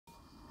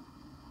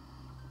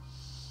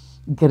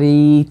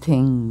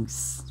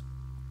Greetings,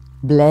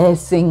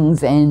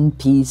 blessings and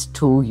peace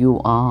to you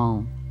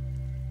all.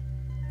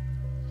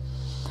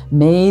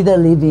 May the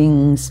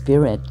living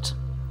spirit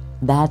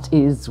that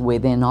is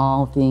within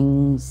all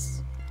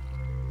things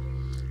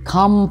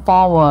come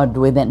forward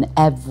within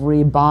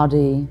every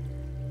body,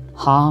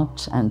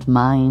 heart and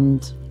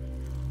mind,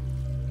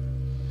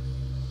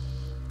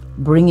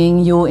 bringing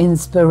you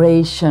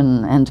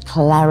inspiration and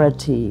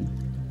clarity,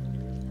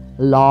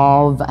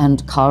 love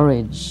and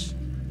courage,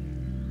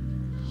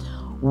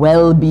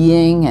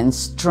 well-being and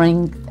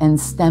strength and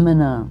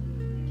stamina,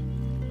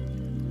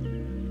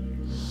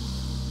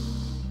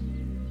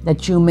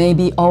 that you may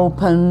be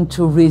open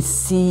to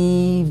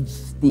receive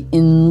the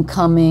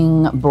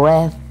incoming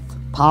breath,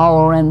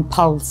 power and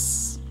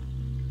pulse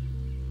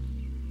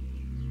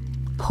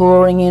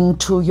pouring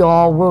into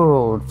your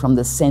world from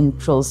the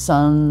central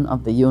sun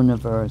of the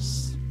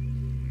universe.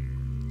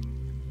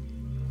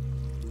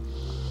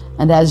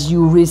 And as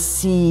you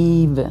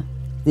receive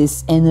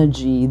this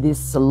energy,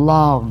 this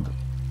love,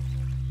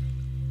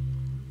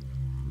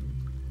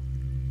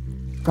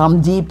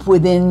 from deep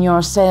within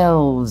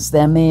yourselves,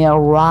 there may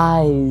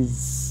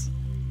arise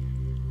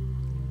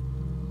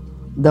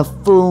the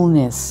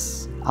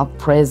fullness of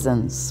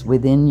presence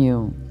within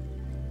you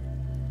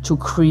to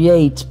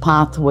create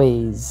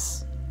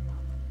pathways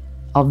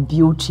of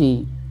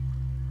beauty,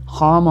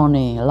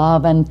 harmony,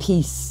 love and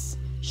peace,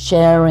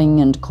 sharing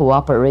and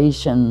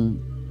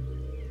cooperation,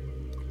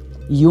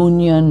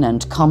 union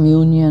and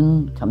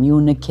communion,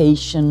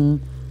 communication,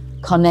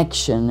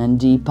 connection and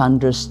deep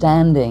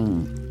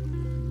understanding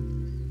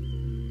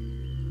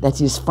that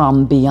is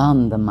from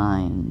beyond the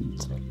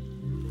mind.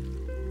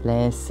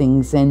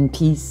 Blessings and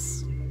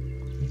peace.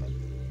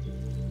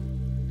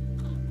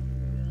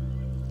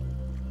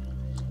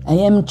 I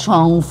am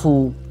Chung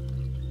Fu.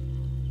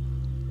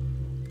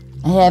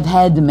 I have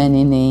had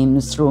many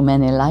names through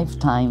many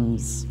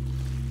lifetimes,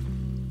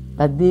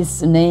 but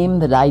this name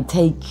that I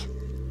take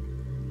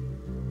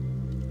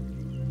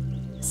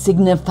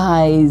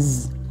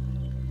signifies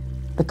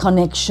the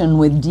connection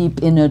with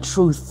deep inner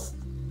truth,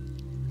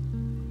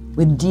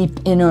 with deep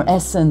inner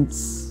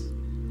essence,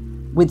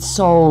 with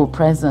soul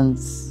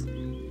presence.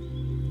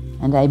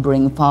 And I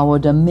bring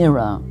forward a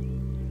mirror,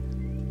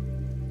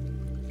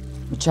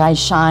 which I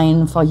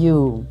shine for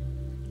you.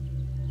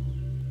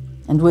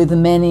 And with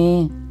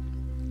many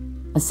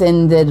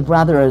ascended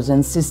brothers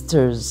and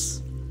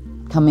sisters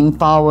coming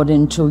forward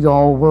into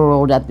your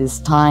world at this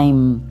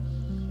time,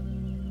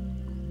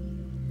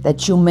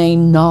 that you may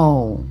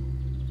know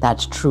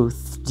that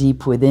truth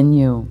deep within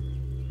you,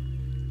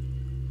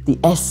 the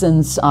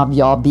essence of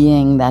your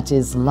being that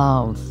is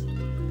love,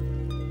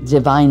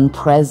 divine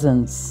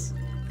presence,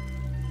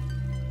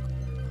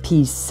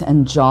 peace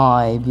and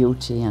joy,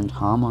 beauty and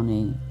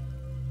harmony.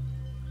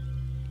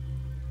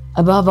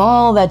 Above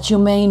all, that you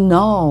may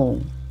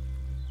know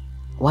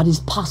what is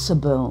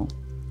possible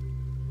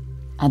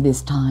at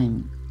this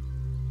time,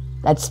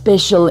 that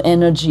special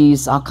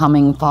energies are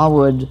coming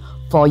forward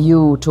for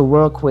you to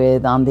work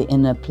with on the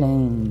inner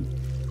plane.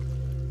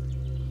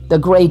 The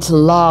great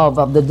love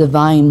of the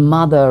Divine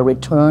Mother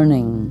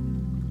returning,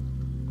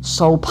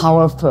 so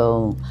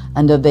powerful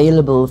and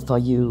available for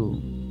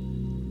you.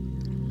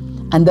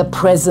 And the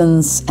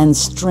presence and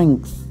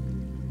strength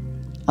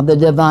of the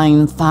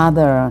Divine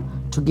Father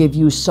to give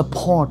you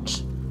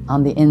support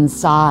on the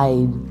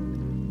inside,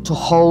 to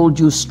hold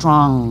you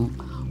strong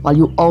while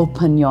you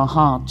open your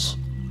heart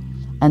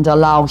and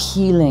allow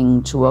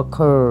healing to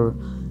occur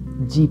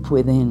deep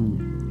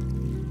within.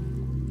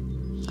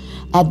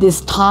 At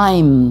this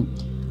time,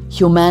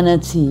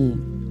 humanity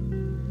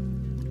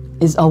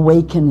is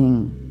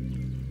awakening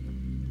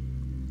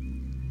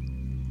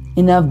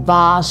in a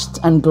vast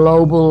and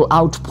global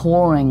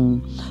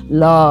outpouring.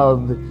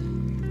 Love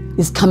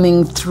is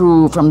coming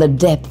through from the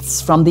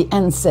depths, from the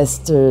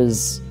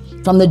ancestors,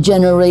 from the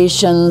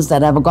generations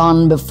that have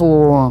gone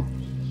before,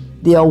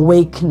 the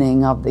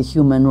awakening of the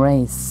human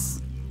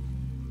race.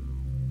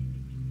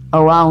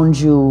 Around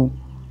you,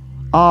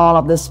 all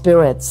of the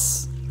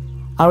spirits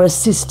are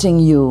assisting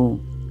you,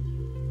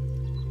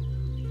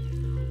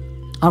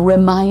 are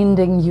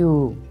reminding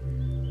you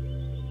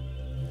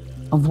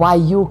of why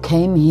you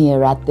came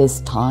here at this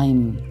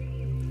time,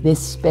 this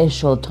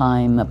special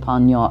time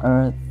upon your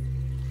earth.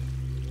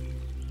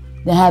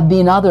 There have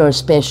been other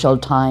special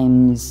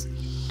times,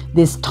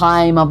 this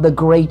time of the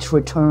great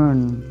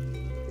return,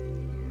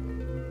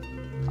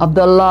 of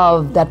the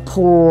love that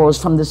pours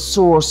from the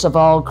source of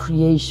all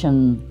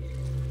creation,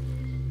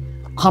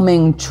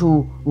 coming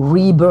to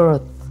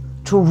rebirth,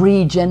 to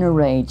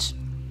regenerate,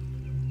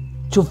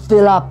 to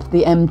fill up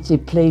the empty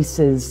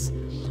places,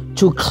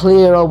 to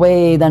clear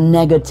away the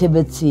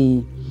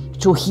negativity,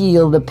 to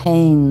heal the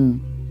pain,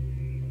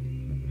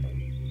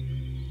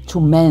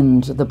 to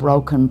mend the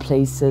broken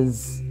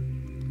places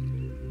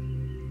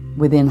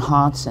within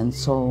hearts and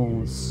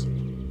souls.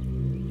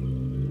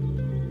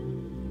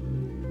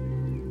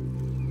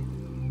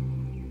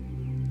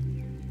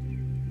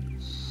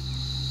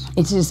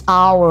 It is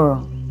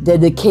our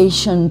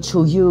dedication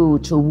to you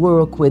to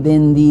work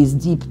within these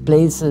deep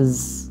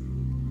places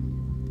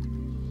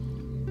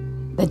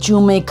that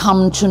you may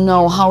come to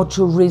know how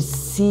to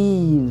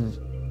receive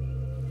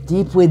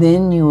deep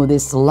within you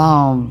this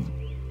love,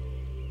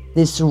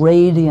 this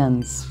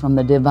radiance from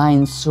the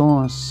divine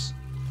source,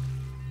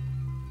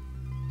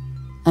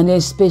 and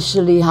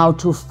especially how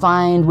to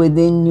find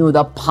within you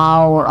the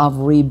power of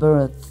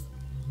rebirth,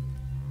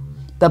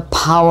 the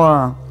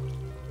power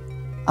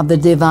of the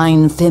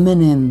divine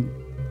feminine,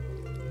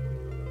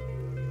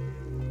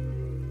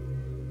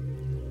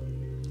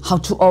 how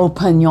to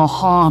open your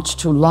heart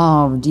to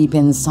love deep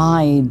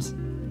inside,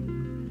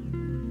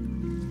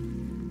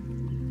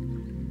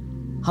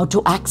 how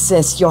to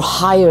access your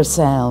higher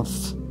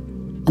self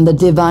and the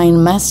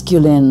divine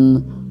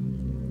masculine,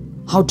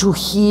 how to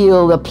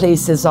heal the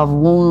places of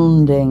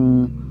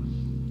wounding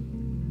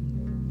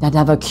that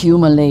have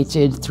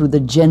accumulated through the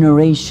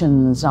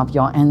generations of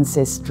your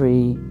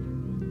ancestry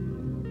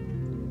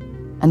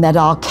and that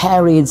are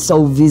carried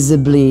so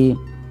visibly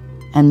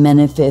and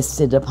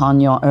manifested upon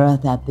your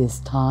earth at this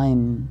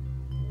time.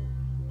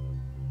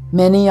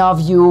 Many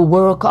of you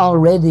work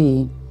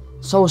already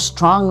so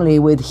strongly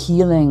with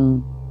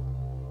healing,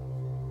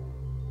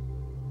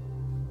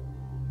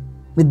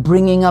 with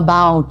bringing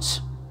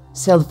about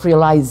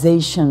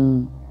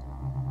self-realization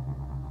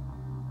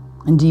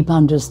and deep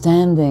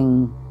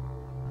understanding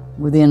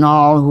within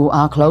all who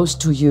are close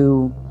to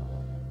you,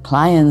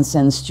 clients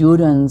and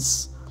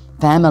students,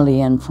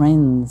 family and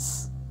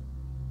friends.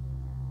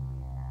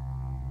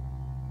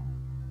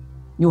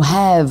 You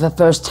have a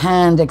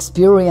first-hand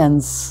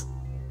experience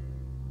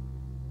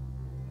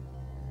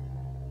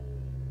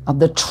of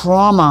the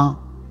trauma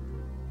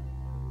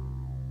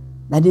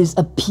that is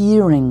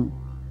appearing,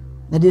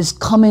 that is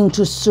coming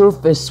to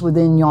surface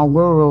within your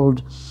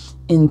world,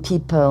 in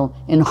people,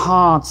 in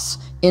hearts,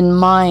 in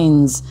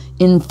minds,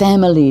 in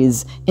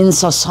families, in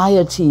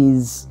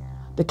societies,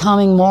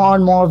 becoming more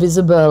and more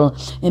visible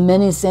in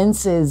many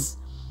senses.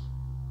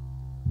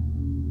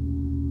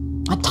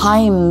 At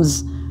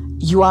times,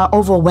 you are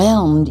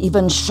overwhelmed,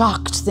 even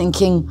shocked,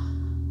 thinking,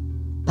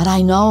 but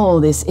I know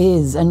this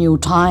is a new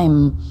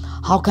time.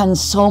 How can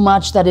so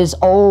much that is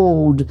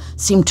old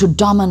seem to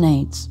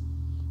dominate?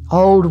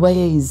 Old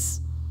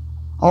ways,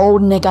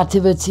 old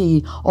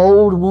negativity,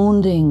 old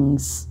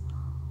woundings.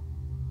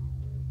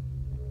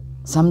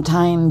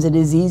 Sometimes it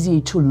is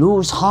easy to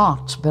lose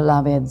heart,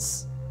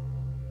 beloveds.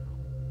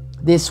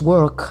 This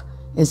work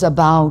is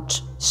about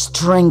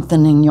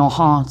strengthening your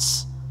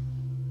hearts,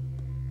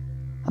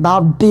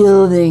 about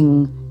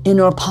building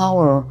inner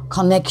power,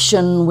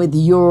 connection with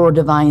your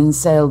divine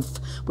self,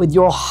 with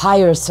your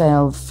higher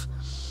self,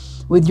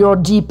 with your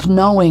deep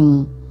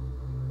knowing,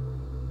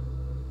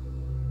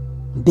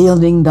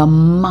 building the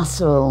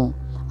muscle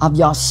of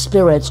your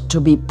spirit to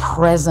be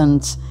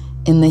present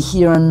in the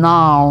here and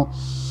now,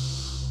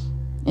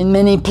 in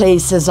many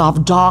places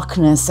of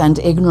darkness and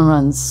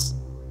ignorance,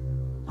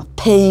 of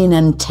pain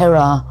and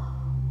terror,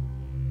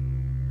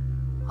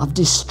 of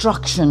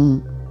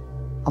destruction,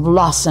 of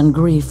loss and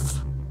grief.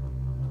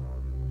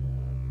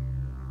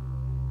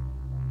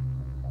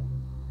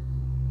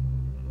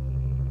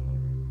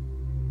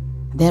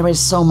 There is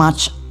so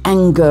much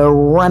anger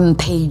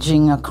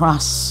rampaging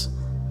across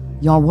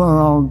your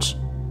world.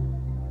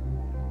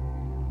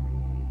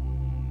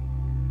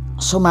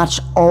 So much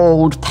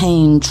old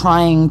pain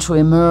trying to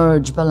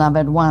emerge,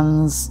 beloved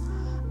ones.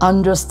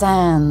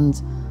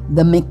 Understand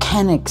the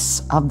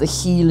mechanics of the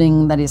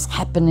healing that is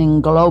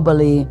happening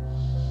globally,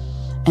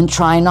 and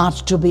try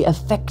not to be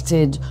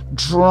affected,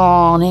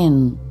 drawn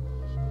in,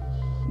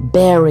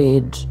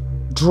 buried,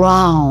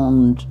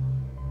 drowned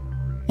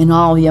in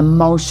all the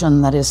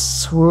emotion that is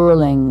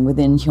swirling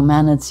within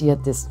humanity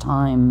at this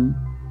time.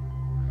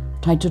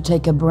 Try to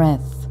take a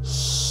breath,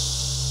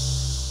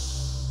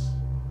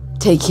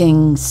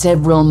 taking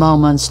several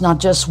moments, not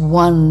just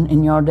one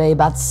in your day,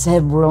 but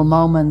several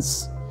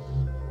moments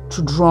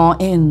to draw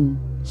in,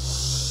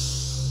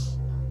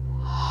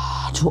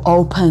 to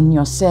open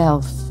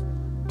yourself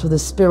to the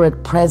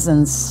spirit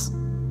presence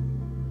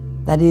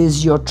that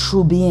is your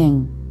true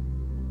being,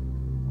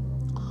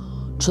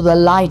 to the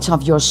light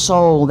of your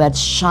soul that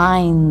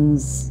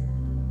shines,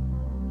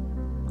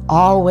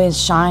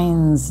 always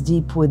shines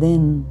deep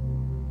within.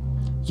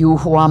 You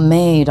who are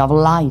made of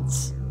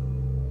light,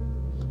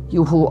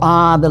 you who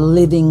are the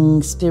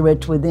living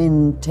spirit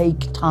within,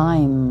 take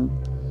time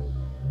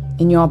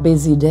in your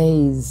busy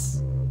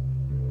days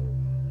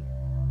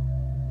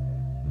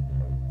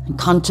and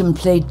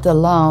contemplate the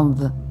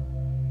love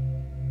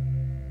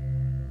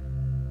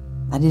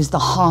that is the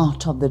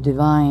heart of the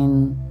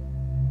divine,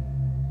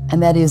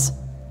 and that is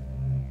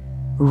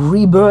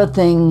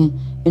rebirthing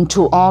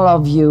into all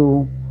of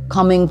you,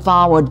 coming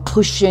forward,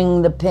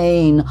 pushing the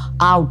pain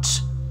out,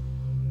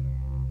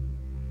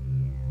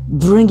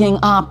 bringing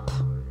up,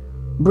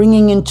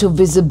 bringing into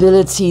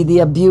visibility the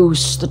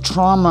abuse, the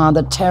trauma,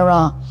 the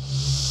terror,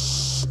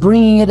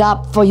 bringing it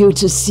up for you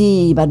to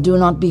see, but do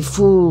not be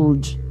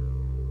fooled.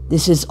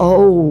 This is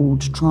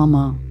old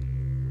trauma.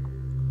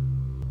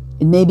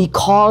 It may be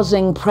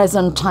causing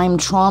present time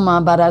trauma,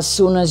 but as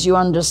soon as you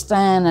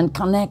understand and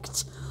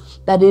connect,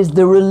 that is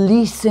the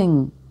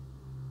releasing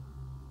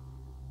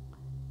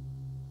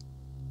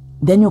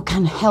then you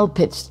can help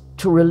it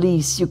to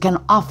release. You can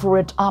offer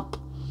it up.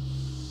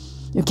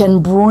 You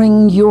can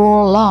bring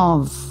your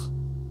love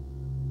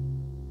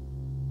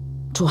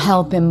to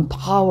help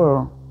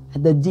empower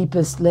at the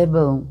deepest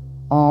level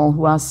all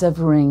who are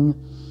suffering,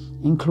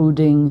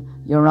 including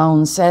your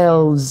own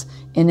selves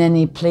in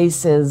any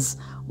places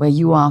where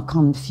you are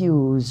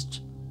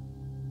confused,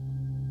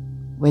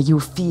 where you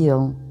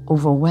feel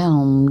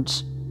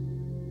overwhelmed,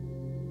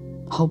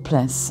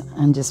 hopeless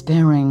and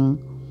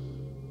despairing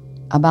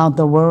about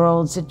the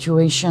world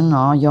situation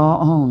or your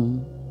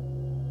own.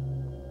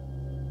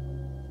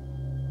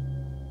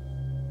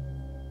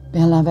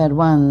 Beloved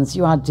ones,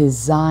 you are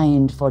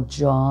designed for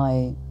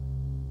joy,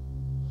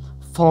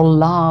 for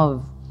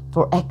love,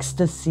 for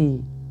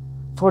ecstasy,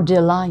 for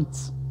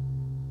delight.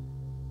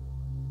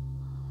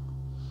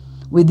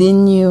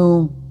 Within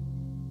you,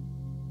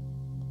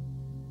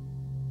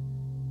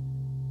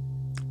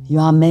 you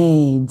are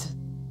made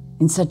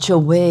in such a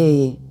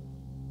way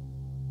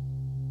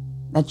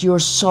that your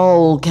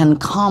soul can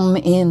come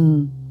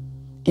in,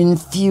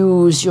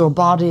 infuse your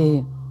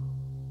body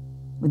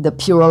with the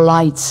pure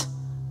light,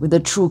 with the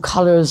true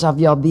colors of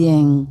your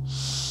being,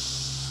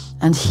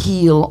 and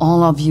heal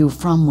all of you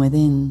from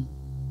within.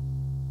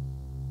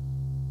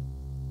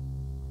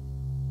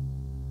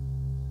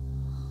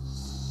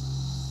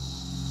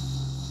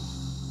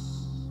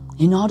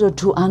 In order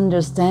to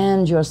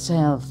understand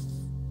yourself,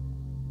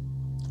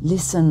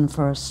 listen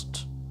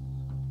first.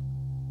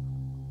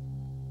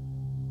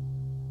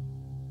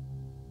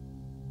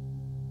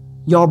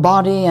 Your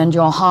body and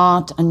your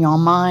heart and your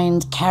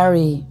mind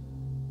carry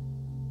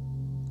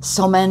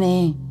so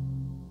many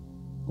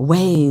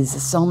ways,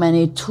 so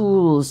many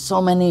tools,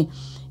 so many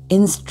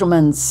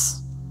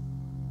instruments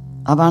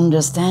of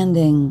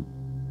understanding.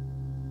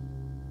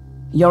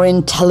 Your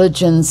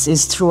intelligence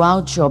is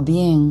throughout your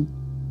being.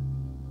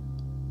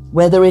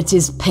 Whether it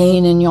is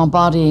pain in your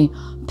body,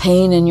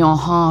 pain in your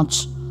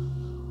heart,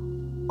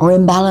 or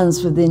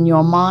imbalance within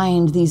your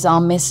mind, these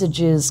are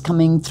messages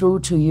coming through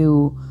to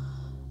you.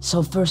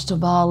 So first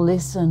of all,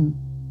 listen.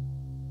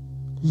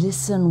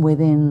 Listen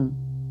within.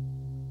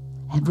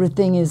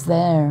 Everything is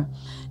there.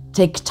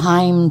 Take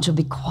time to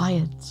be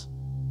quiet,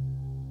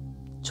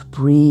 to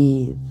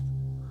breathe.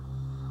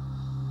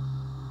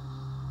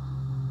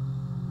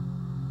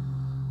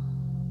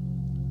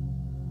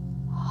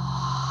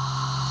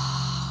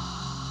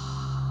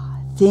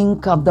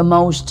 Think of the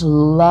most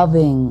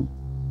loving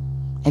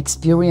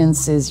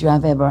experiences you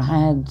have ever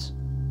had.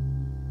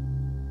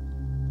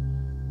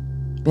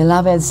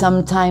 Beloved,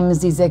 sometimes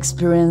these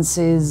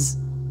experiences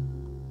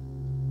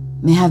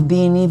may have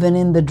been even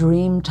in the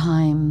dream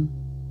time,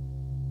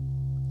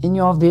 in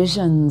your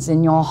visions,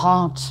 in your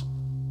heart.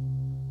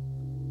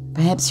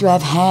 Perhaps you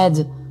have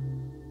had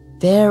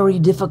very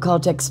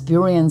difficult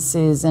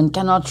experiences and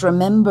cannot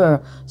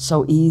remember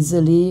so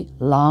easily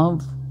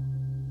love.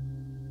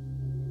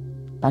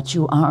 But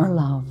you are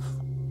love.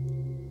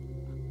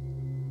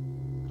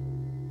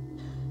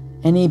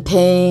 Any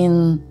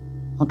pain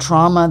or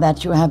trauma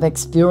that you have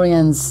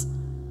experienced,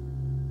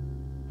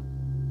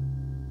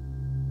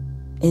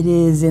 it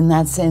is in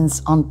that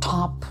sense on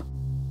top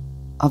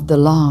of the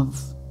love.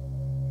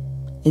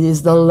 It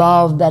is the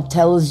love that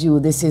tells you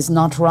this is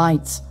not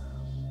right,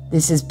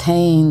 this is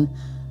pain,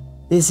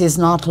 this is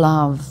not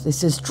love,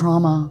 this is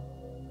trauma.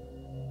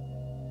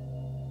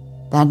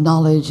 That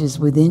knowledge is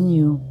within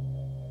you.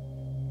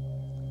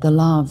 The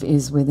love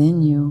is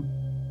within you.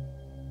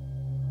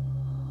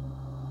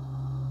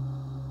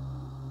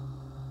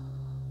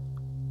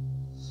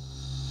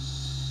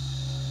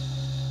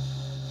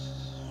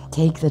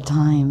 Take the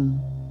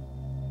time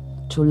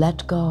to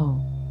let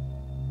go.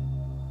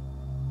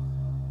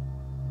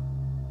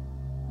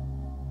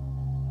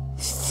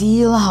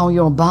 Feel how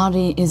your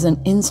body is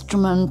an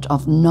instrument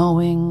of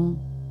knowing,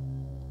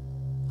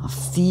 of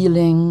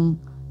feeling,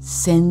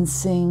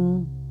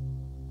 sensing,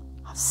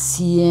 of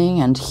seeing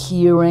and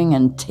hearing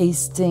and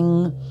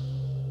tasting,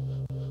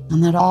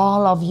 and that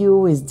all of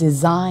you is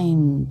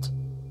designed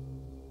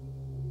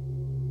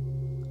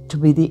to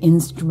be the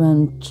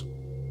instrument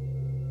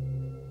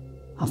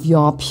of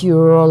your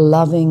pure,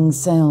 loving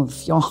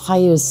self, your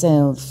higher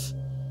self,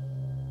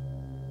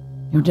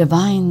 your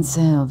divine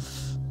self.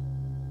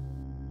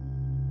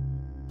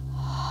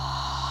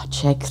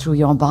 Check through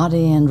your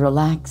body and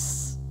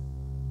relax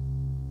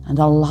and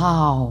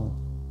allow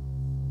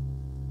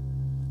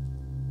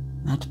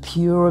that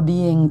pure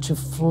being to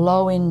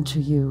flow into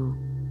you.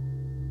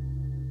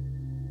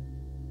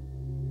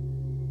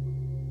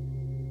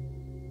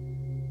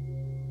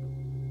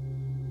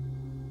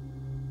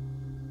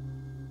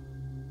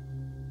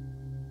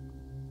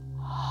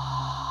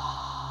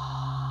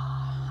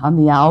 On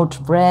the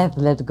out breath,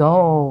 let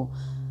go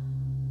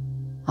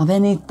of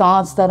any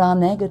thoughts that are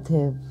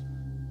negative,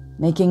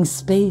 making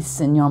space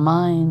in your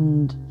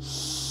mind,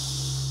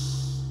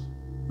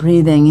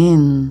 breathing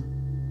in,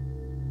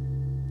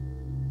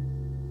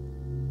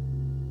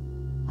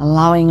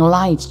 allowing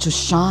light to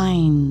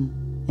shine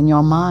in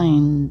your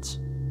mind,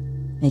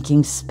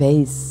 making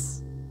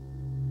space,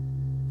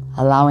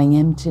 allowing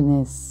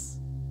emptiness,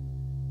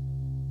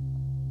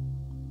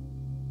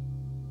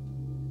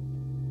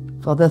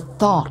 for the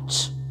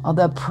thought or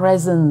the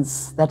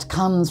presence that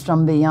comes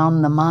from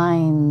beyond the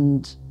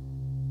mind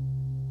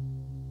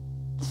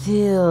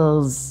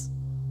fills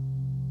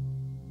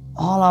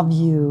all of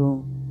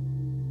you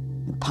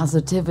with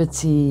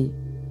positivity,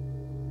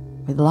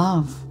 with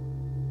love,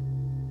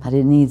 but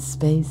it needs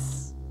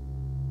space.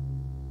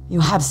 You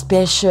have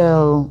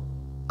special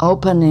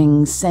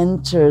openings,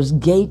 centers,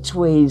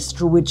 gateways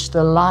through which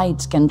the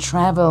light can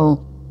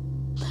travel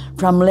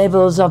from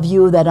levels of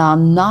you that are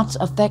not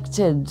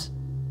affected,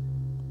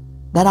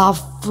 that are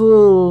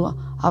full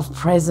of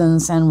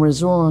presence and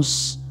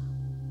resource,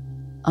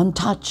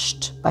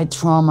 untouched by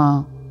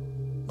trauma,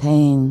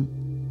 pain.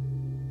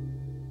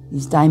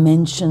 These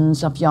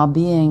dimensions of your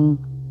being,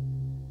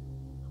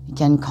 you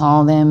can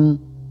call them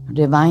your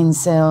divine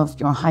self,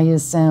 your higher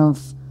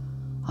self,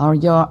 or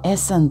your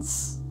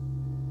essence,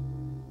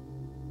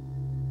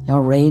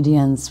 your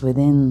radiance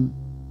within.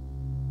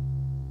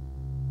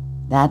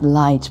 That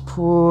light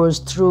pours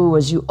through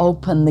as you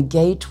open the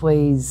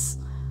gateways,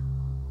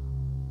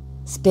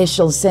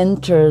 special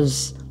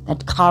centers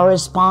that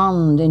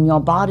correspond in your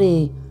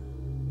body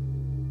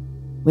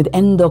with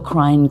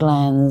endocrine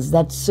glands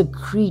that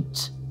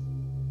secrete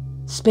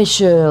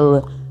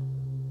special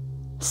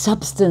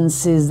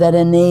substances that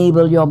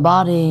enable your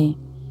body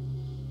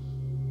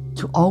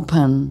to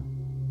open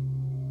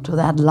to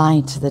that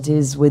light that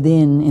is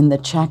within in the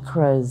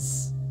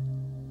chakras.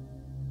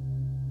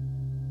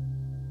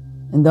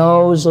 And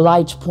those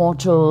light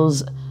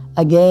portals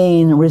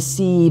again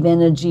receive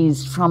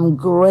energies from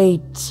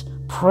great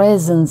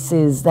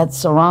presences that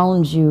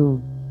surround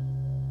you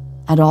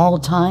at all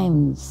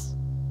times.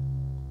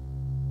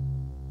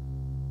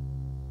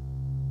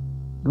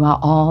 You are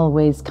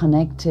always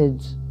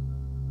connected.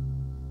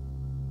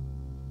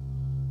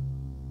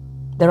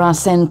 There are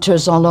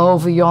centers all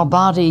over your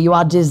body. You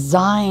are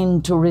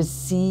designed to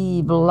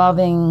receive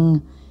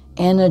loving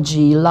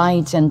energy,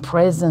 light, and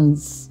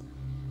presence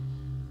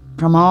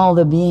from all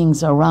the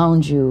beings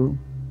around you.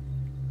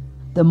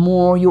 The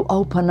more you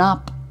open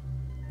up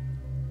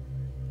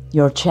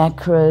your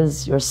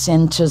chakras, your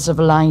centers of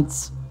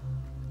light,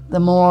 the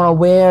more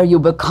aware you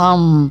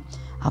become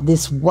of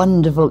this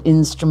wonderful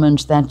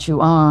instrument that you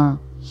are.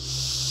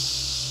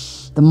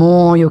 The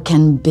more you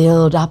can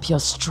build up your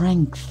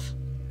strength.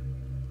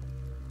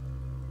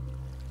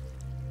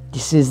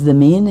 This is the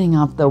meaning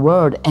of the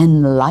word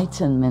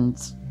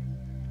enlightenment.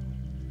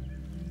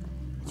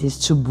 It is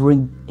to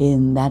bring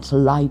in that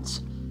light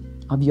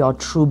of your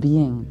true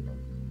being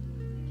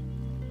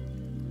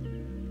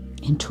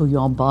into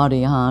your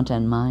body, heart,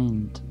 and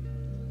mind.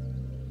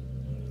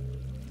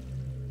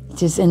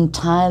 It is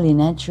entirely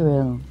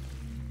natural.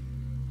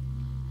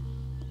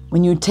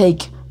 When you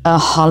take a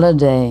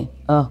holiday,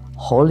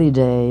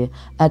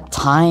 a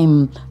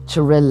time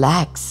to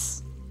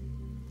relax,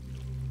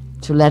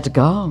 to let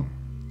go,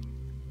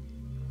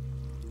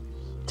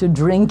 to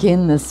drink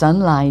in the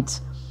sunlight,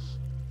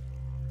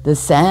 the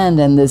sand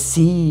and the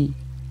sea,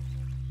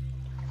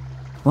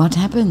 what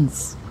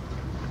happens?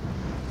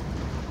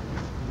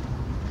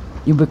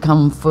 You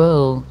become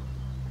full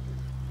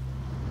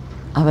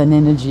of an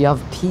energy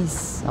of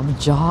peace, of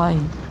joy.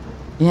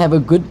 You have a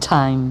good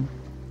time.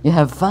 You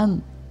have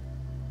fun.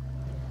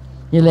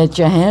 You let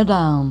your hair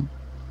down.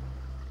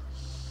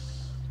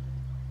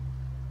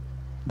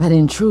 But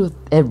in truth,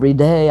 every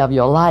day of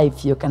your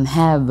life, you can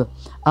have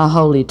a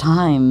holy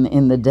time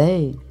in the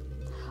day,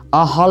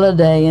 a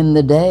holiday in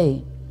the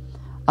day,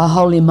 a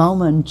holy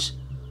moment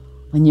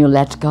when you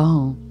let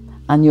go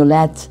and you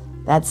let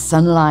that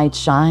sunlight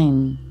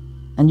shine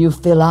and you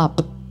fill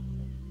up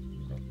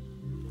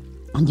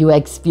and you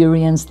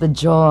experience the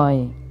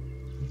joy,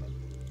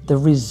 the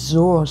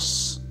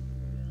resource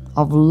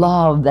of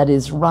love that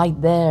is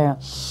right there,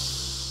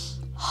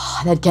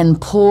 that can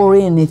pour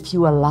in if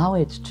you allow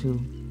it to.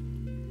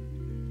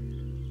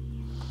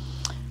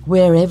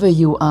 Wherever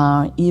you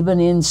are, even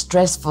in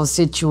stressful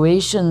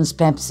situations,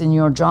 perhaps in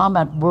your job,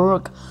 at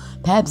work,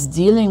 perhaps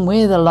dealing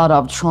with a lot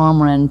of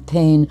trauma and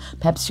pain,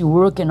 perhaps you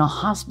work in a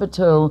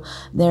hospital,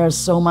 there's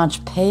so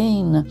much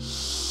pain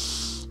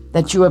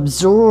that you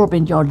absorb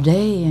in your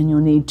day, and you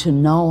need to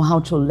know how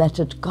to let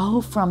it go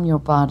from your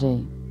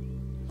body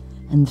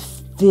and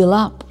fill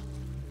up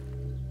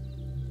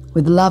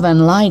with love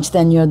and light.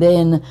 Then you're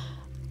then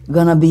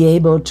gonna be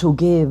able to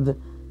give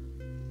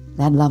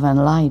that love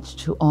and light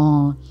to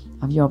all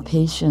of your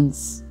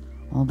patients,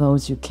 all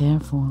those you care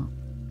for.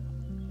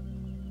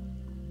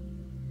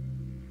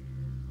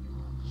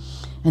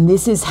 And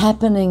this is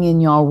happening in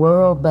your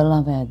world,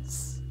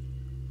 beloveds.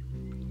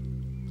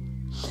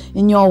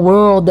 In your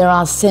world, there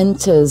are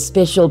centers,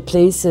 special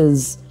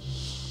places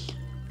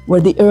where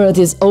the earth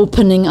is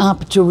opening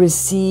up to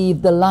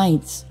receive the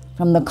light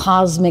from the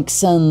cosmic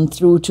sun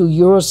through to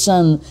your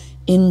sun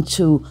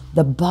into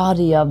the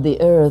body of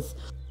the earth.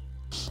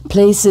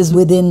 Places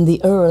within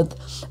the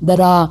earth that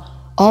are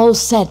all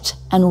set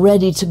and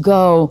ready to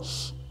go.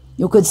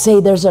 You could say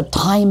there's a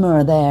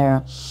timer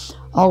there,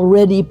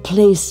 already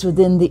placed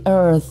within the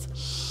earth.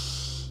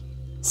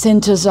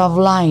 Centers of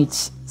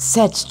light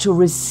set to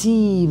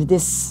receive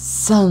this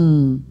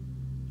sun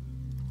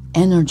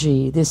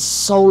energy, this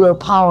solar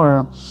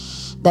power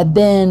that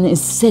then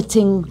is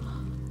setting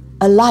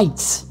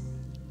alight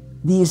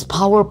these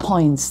power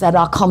points that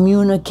are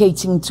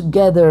communicating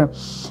together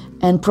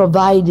and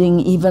providing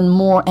even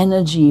more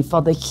energy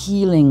for the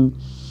healing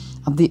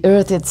of the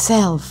earth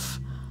itself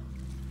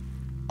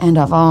and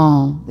of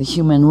all the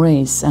human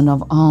race and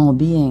of all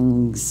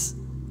beings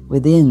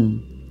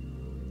within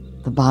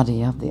the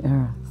body of the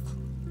earth.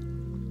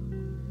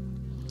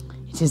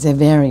 It is a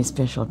very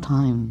special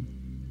time,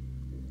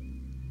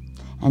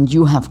 and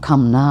you have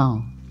come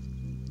now.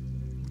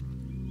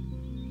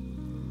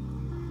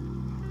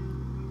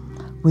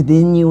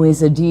 Within you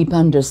is a deep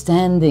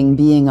understanding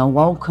being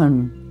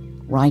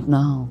awoken right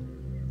now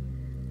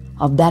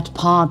of that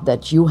part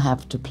that you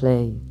have to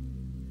play.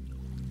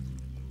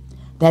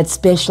 That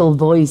special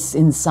voice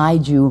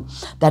inside you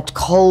that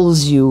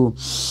calls you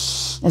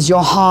as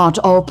your heart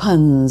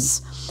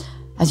opens,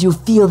 as you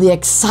feel the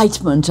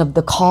excitement of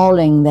the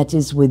calling that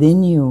is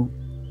within you.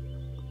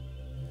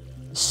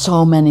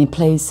 So many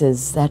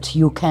places that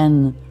you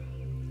can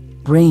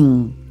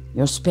bring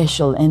your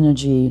special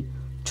energy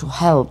to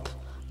help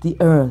the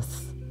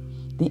earth,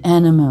 the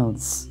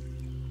animals,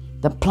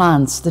 the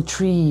plants, the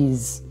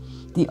trees,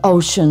 the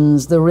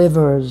oceans, the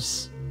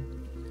rivers,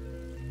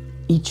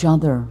 each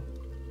other.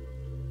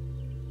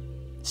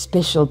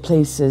 Special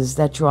places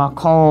that you are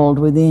called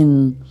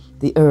within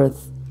the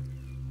earth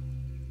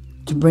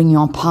to bring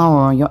your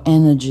power, your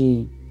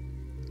energy,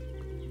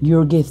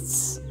 your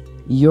gifts,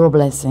 your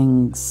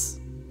blessings.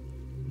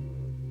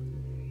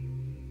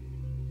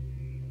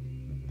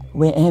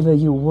 Wherever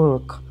you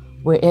work,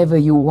 wherever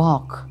you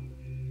walk,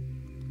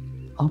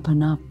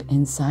 open up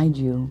inside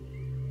you.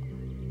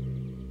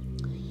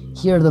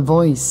 Hear the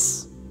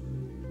voice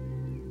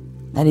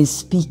that is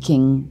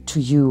speaking to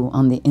you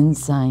on the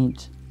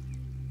inside.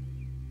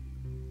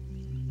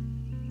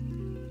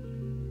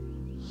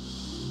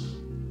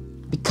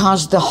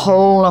 Because the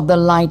whole of the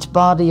light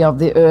body of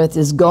the earth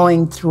is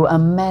going through a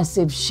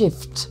massive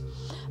shift,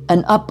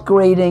 an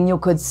upgrading, you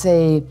could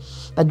say,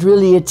 but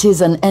really it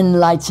is an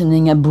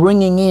enlightening, a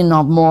bringing in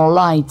of more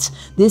light.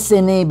 This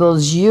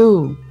enables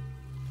you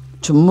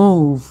to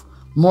move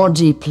more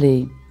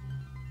deeply,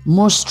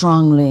 more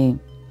strongly,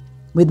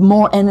 with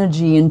more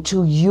energy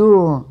into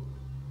your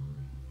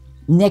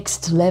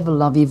next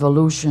level of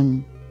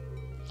evolution.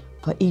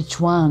 For each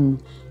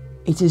one,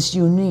 it is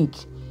unique,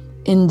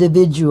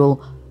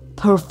 individual,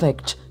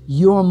 perfect,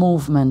 your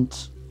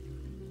movement.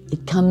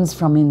 It comes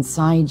from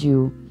inside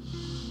you.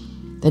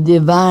 The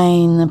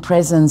divine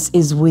presence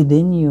is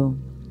within you.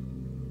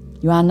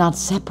 You are not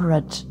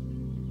separate.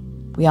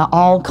 We are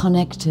all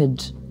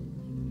connected.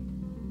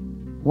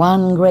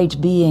 One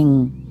great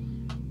being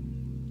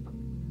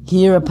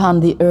here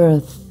upon the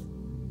earth.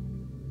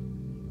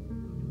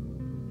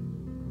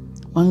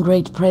 One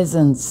great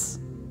presence.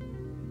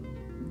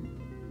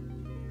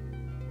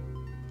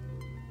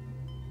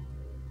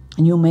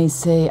 And you may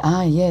say,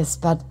 yes,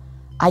 but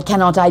I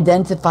cannot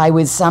identify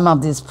with some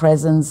of this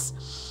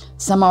presence,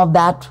 some of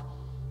that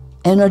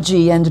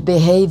energy and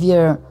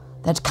behavior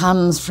that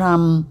comes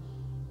from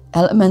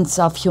elements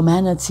of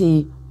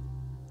humanity.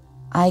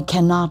 I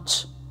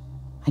cannot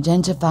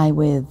identify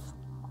with,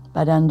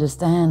 but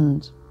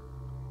understand.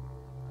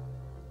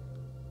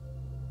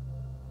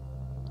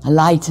 A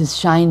light is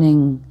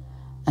shining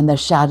and the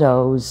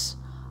shadows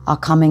are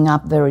coming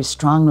up very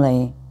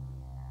strongly.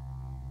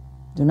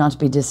 Do not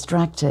be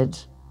distracted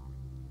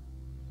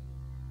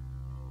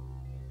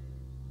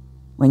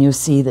when you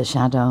see the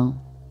shadow.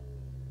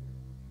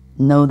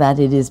 Know that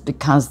it is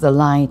because the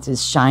light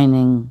is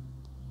shining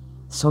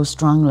so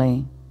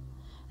strongly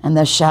and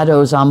the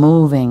shadows are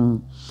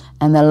moving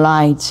and the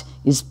light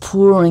is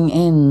pouring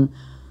in.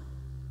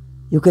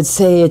 You could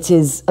say it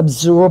is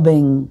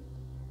absorbing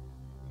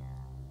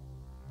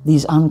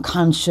these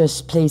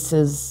unconscious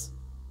places.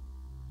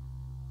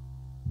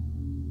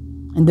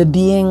 And the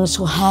beings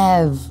who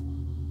have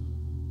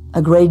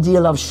a great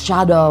deal of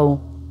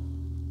shadow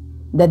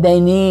that they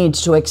need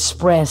to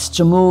express,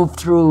 to move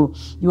through,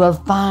 you will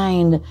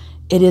find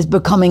it is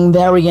becoming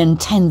very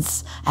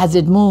intense as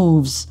it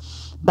moves,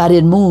 but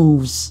it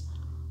moves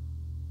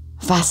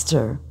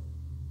faster.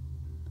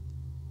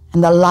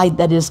 And the light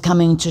that is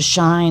coming to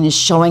shine is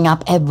showing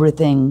up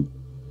everything.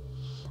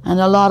 And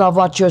a lot of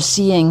what you're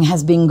seeing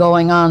has been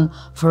going on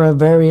for a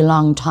very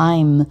long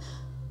time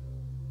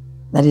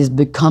that is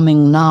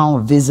becoming now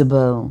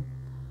visible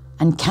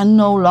and can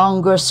no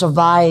longer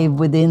survive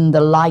within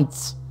the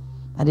light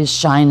that is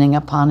shining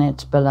upon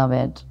it,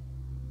 beloved.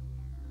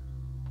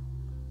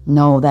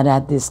 Know that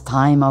at this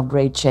time of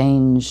great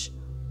change,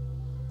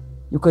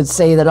 you could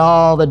say that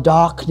all the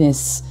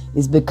darkness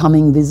is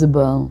becoming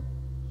visible.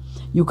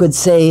 You could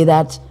say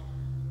that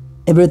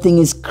everything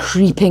is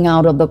creeping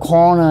out of the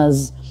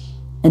corners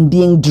and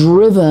being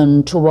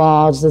driven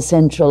towards the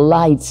central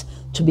light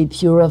to be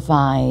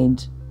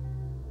purified,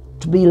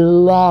 to be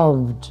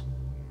loved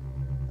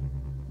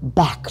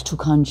back to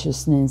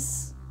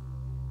consciousness.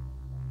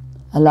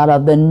 A lot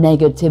of the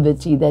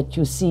negativity that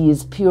you see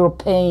is pure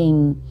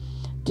pain,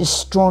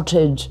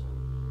 distorted,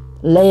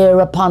 layer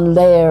upon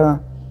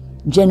layer,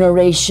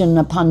 generation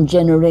upon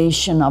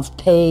generation of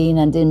pain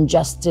and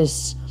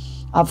injustice,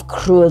 of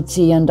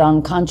cruelty and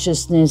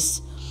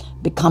unconsciousness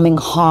becoming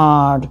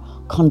hard,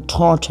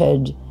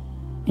 contorted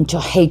into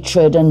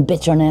hatred and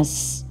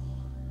bitterness,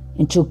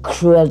 into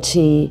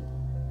cruelty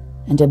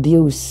and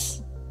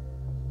abuse.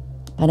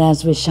 But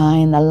as we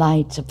shine the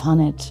light upon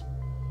it,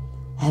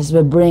 as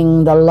we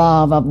bring the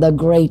love of the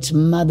Great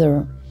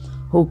Mother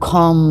who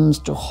comes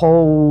to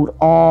hold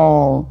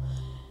all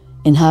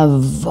in her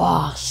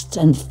vast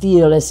and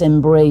fearless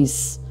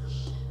embrace,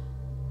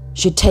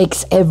 she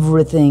takes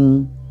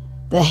everything,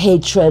 the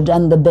hatred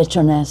and the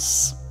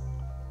bitterness.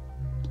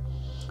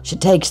 She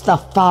takes the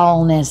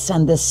foulness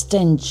and the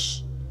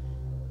stench.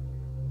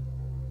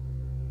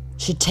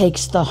 She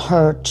takes the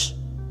hurt,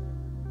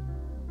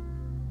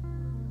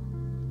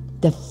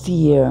 the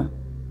fear,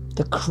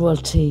 the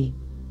cruelty,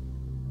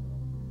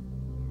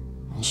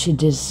 and she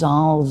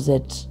dissolves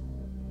it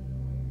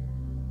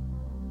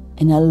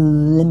in a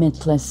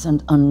limitless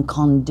and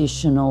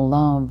unconditional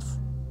love.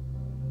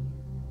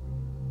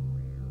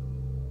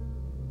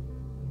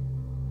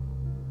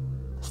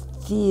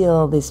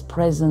 Feel this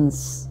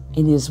presence.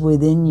 It is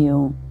within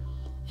you.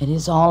 It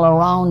is all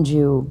around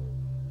you.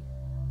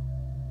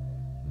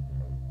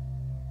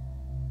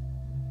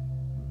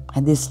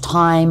 At this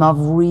time of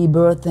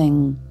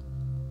rebirthing,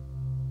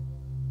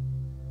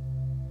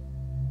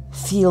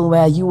 feel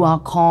where you are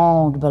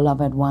called,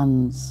 beloved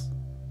ones,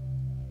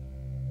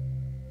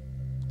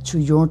 to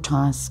your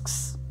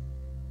tasks.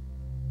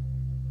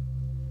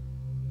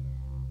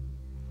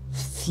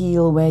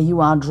 Feel where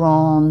you are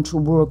drawn to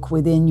work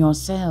within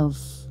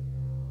yourself,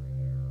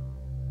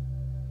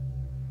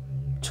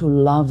 to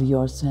love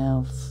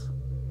yourself,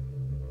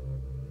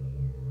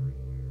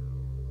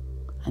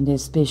 and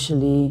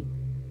especially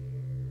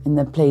in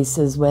the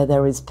places where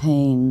there is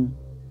pain,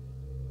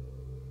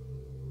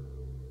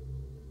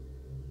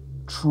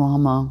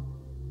 trauma,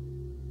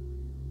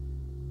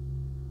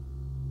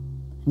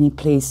 any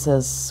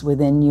places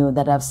within you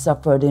that have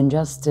suffered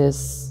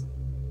injustice,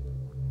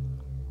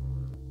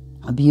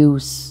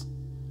 abuse,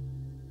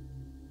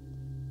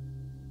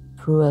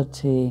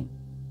 cruelty,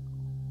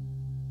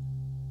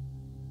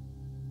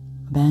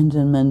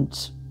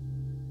 abandonment,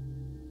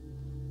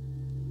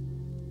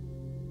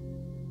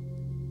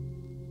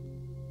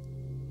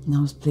 in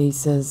those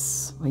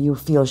places where you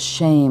feel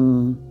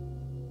shame,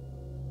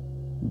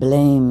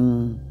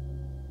 blame,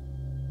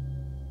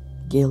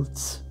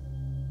 guilt,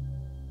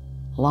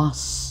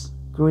 loss,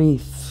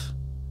 grief,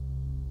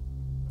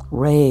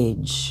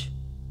 rage,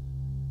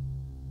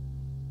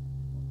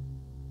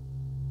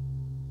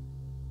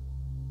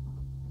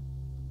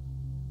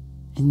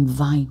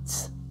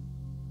 invite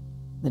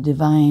the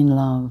divine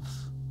love.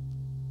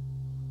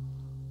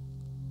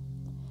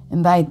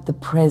 Invite the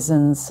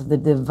presence of the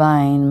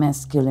divine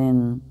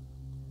masculine,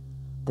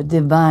 the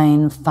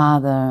divine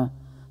father,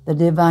 the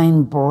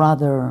divine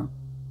brother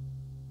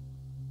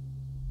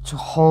to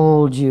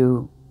hold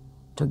you,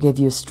 to give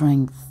you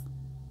strength,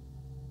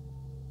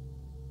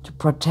 to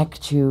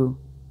protect you,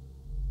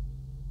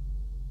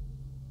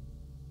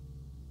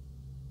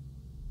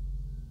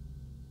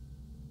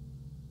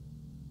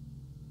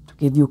 to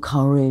give you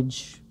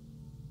courage.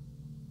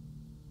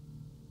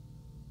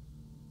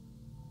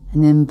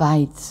 And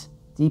invite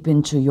deep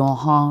into your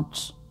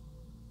heart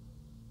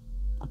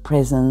the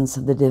presence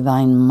of the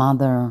Divine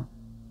Mother,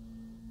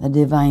 the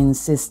Divine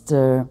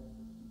Sister,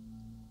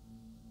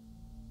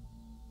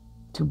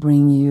 to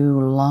bring you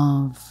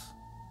love,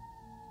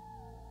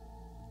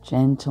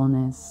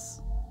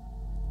 gentleness,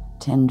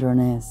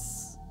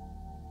 tenderness,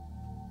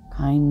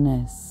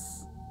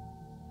 kindness,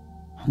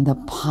 and the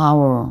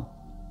power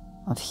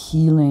of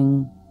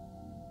healing.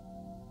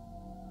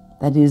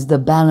 That is the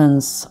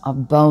balance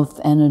of both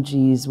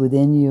energies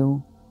within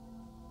you.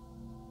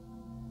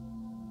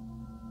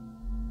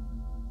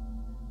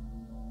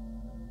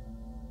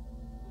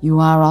 You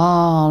are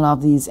all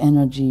of these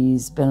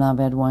energies,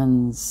 beloved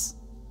ones.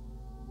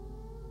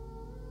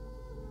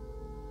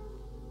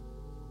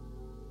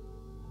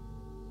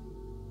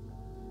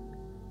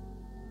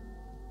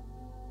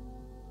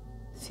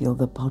 Feel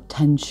the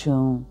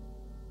potential.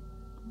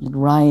 It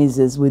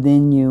rises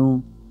within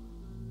you.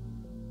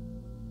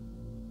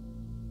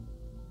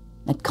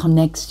 That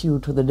connects you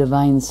to the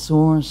divine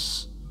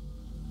source.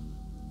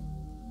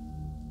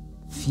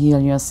 Feel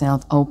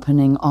yourself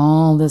opening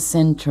all the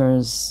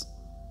centers.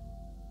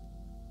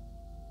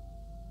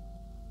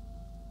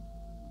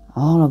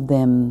 All of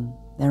them.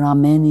 There are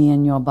many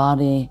in your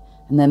body,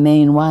 and the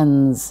main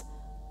ones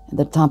at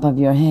the top of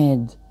your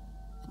head,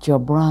 at your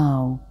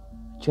brow,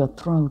 at your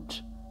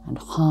throat and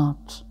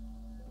heart,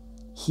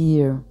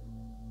 here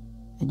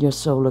at your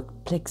solar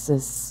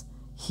plexus,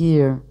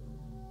 here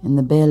in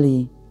the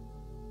belly,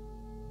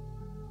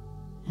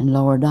 and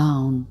lower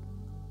down,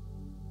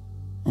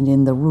 and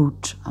in the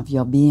root of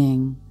your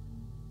being,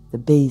 the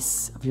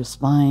base of your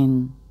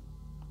spine.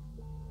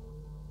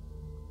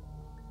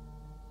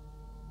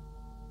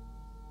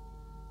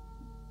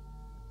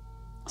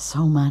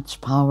 So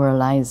much power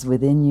lies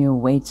within you,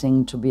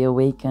 waiting to be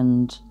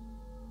awakened.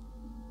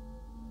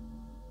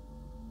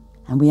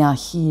 And we are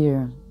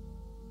here,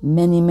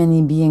 many,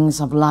 many beings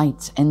of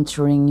light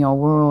entering your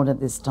world at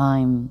this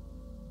time.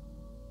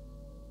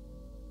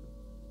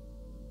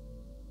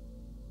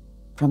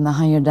 From the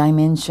higher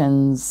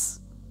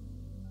dimensions,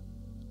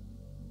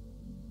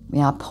 we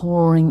are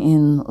pouring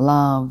in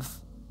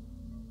love,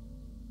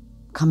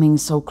 coming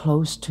so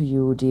close to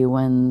you, dear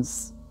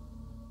ones,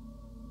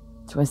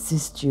 to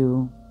assist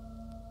you.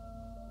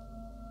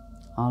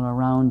 All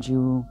around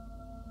you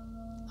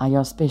are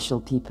your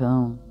special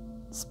people,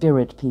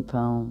 spirit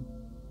people,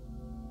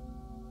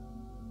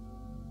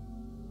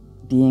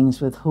 beings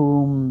with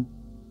whom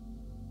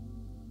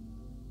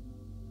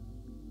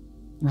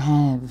you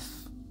have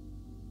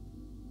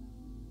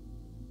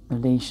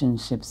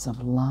relationships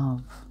of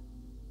love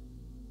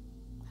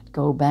that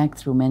go back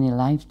through many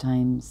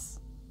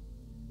lifetimes.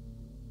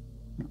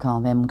 We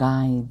call them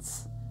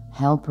guides,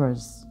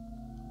 helpers.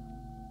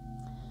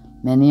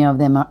 Many of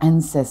them are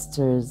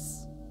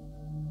ancestors,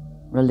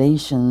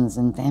 relations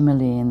and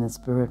family in the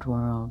spirit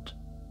world.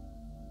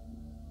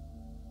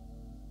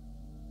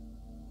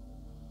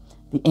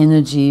 The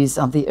energies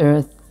of the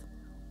earth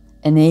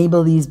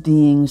enable these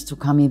beings to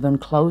come even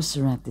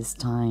closer at this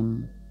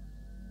time.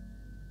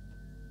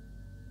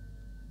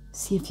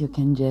 See if you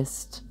can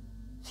just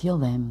feel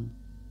them.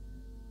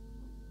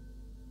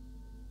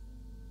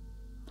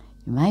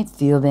 You might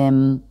feel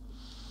them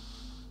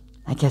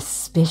like a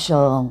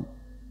special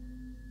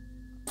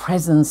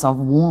presence of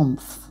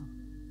warmth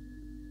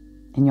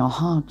in your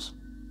heart.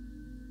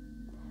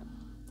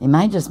 They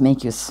might just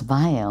make you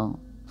smile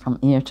from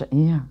ear to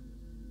ear.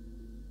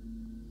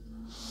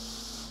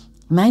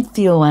 You might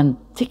feel one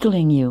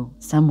tickling you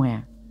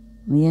somewhere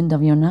on the end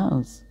of your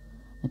nose,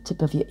 the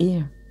tip of your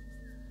ear.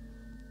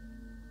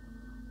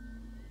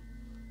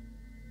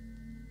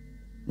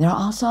 There are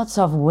all sorts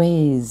of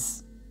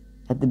ways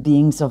that the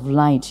beings of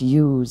light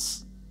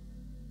use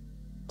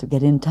to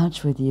get in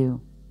touch with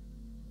you.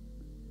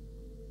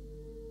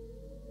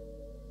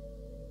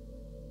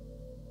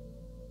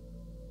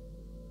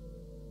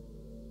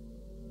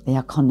 They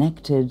are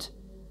connected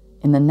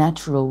in the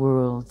natural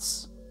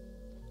worlds.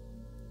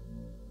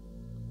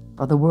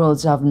 For the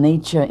worlds of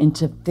nature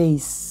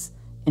interface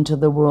into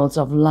the worlds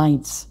of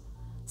light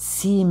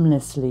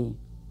seamlessly.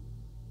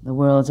 The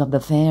worlds of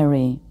the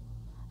fairy,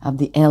 of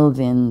the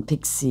elven,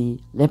 pixie,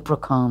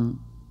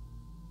 leprechaun.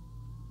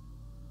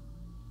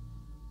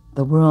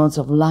 The worlds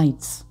of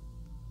light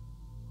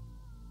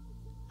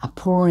are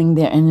pouring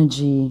their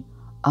energy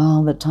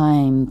all the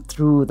time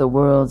through the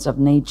worlds of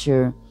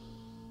nature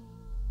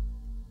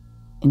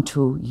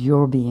into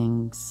your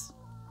beings.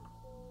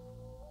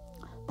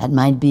 That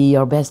might be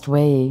your best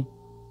way,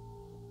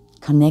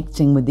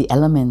 connecting with the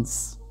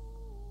elements,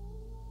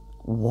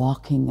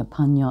 walking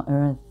upon your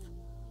earth.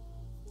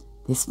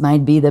 This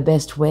might be the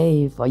best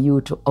way for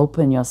you to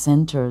open your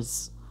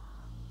centers,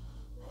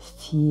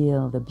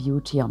 feel the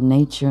beauty of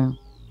nature.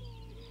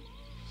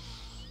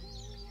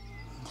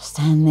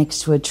 Stand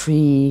next to a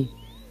tree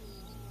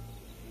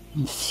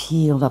and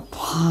feel the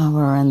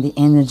power and the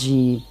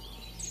energy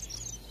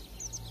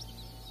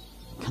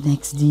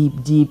connects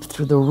deep, deep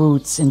through the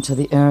roots into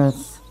the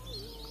earth.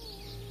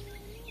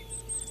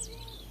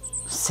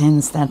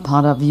 Sense that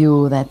part of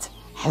you that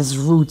has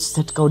roots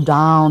that go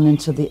down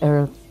into the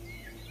earth,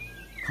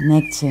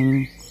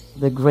 connecting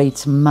the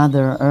great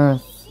Mother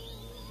Earth.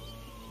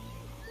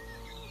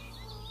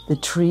 The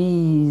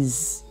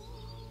trees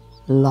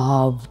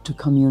love to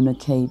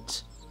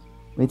communicate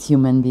with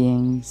human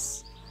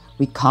beings.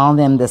 We call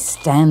them the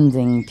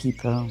standing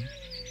people.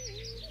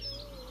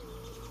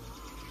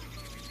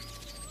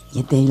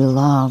 Yet they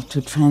love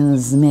to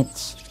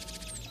transmit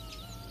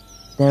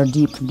their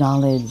deep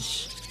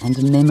knowledge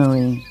and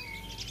memory,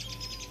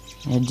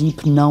 their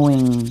deep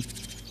knowing.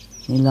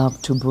 They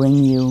love to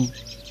bring you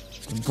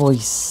the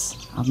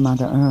voice of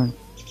Mother Earth.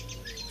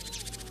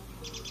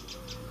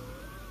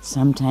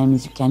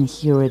 Sometimes you can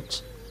hear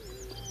it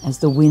as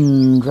the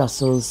wind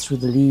rustles through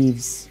the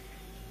leaves.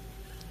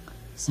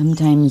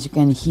 Sometimes you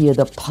can hear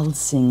the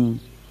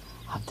pulsing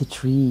of the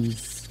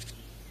trees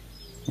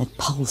that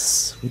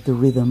pulse with the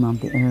rhythm of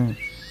the earth.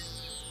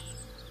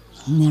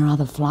 And there are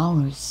the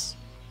flowers,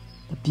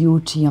 the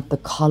beauty of the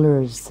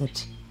colors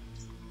that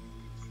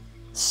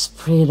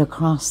spread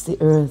across the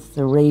earth,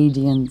 the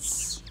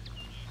radiance,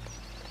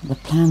 the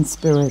plant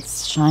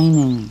spirits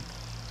shining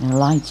their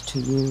light to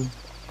you.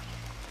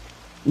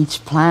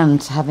 Each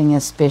plant having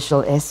a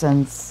special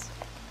essence,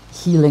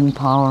 healing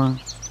power,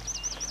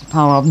 the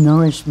power of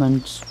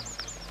nourishment.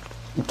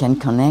 You can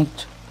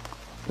connect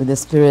with the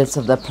spirits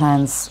of the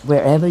plants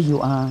wherever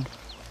you are.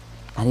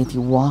 And if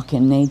you walk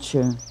in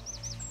nature,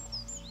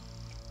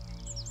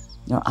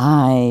 your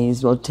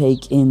eyes will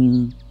take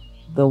in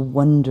the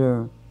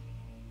wonder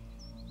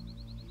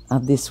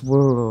of this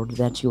world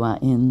that you are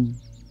in.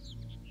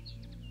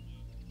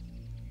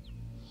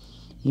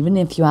 Even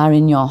if you are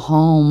in your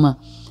home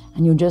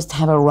and you just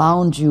have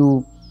around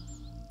you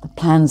the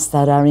plants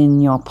that are in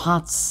your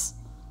pots,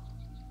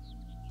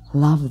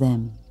 love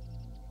them.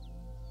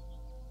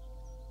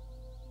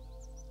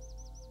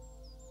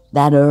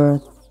 That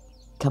earth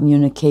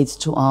communicates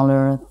to all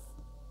earth.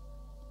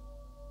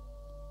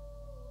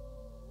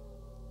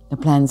 The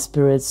plant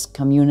spirits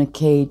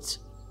communicate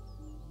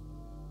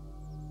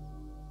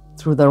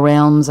through the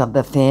realms of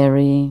the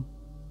fairy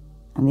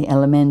and the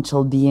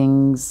elemental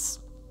beings.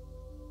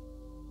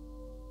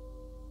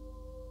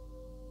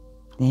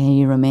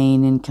 They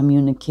remain in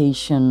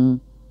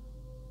communication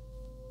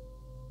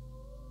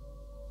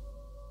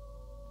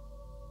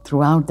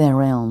throughout their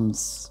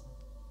realms.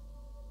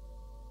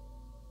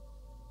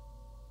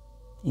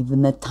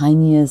 Even the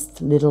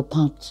tiniest little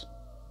pot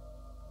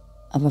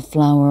of a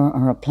flower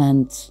or a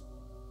plant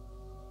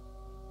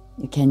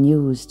you can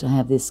use to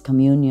have this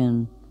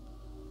communion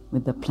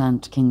with the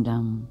plant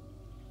kingdom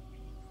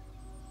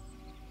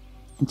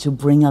and to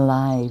bring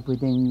alive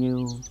within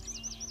you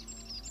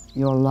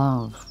your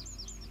love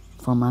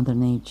for Mother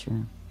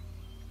Nature.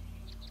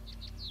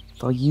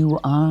 For you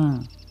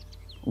are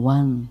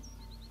one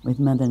with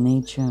Mother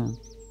Nature.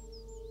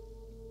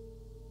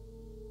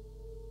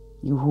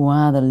 You who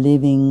are the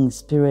living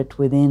spirit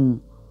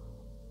within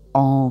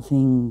all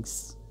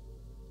things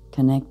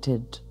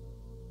connected.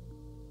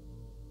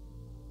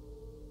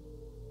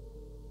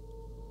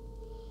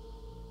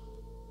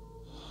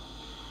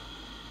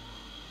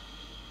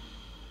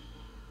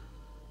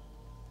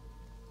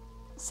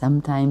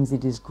 Sometimes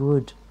it is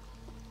good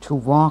to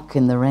walk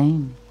in the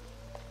rain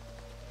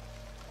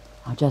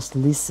or just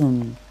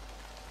listen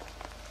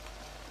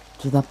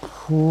to the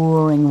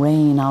pouring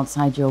rain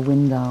outside your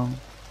window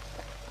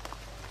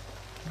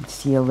and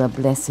feel the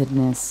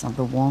blessedness of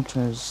the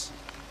waters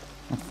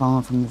that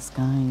fall from the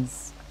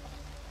skies.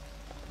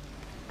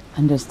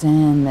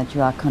 Understand that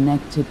you are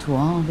connected to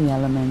all the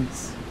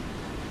elements.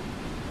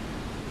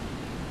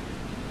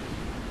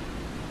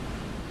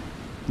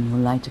 And you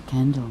light a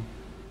candle,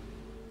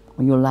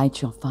 or you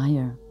light your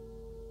fire.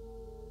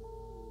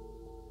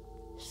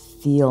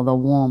 Feel the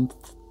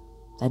warmth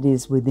that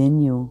is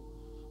within you,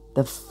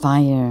 the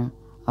fire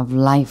of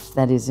life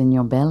that is in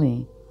your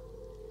belly.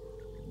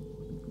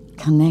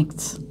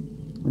 Connect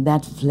with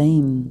that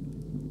flame.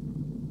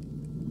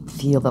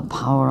 Feel the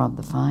power of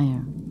the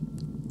fire.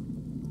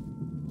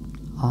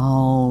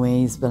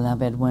 Always,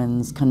 beloved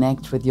ones,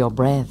 connect with your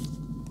breath,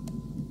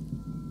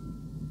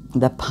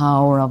 the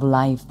power of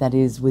life that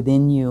is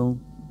within you.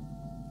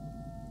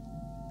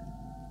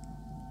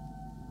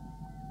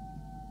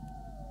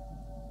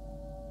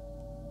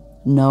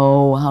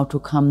 Know how to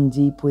come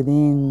deep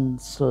within,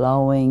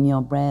 slowing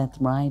your breath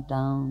right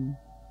down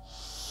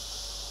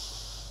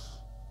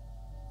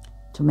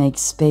to make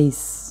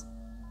space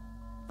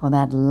for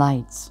that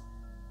light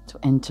to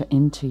enter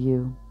into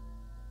you.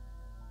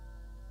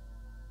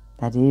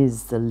 That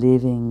is the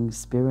living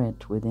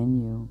spirit within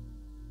you.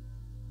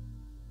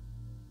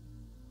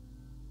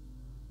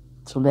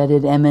 To let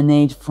it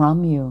emanate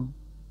from you.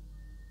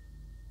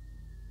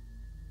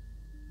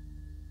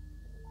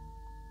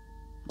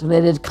 To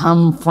let it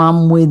come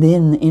from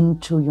within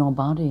into your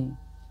body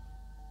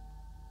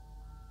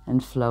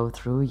and flow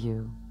through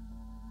you.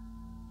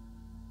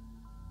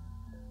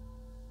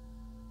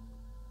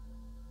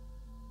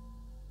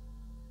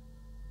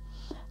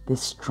 The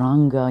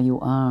stronger you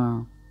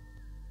are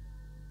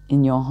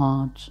in your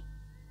heart,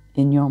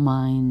 in your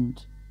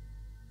mind,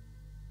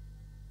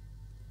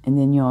 and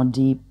in your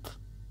deep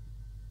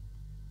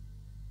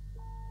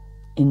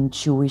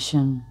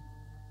intuition,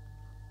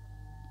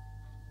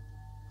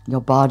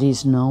 your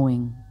body's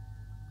knowing,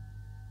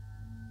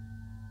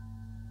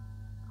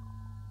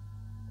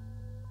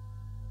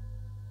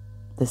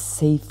 the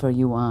safer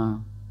you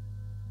are,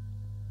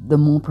 the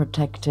more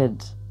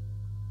protected.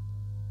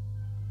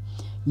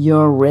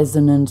 Your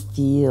resonant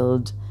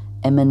field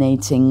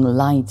emanating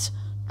light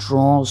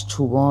draws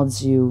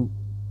towards you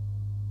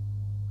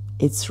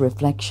its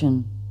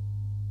reflection.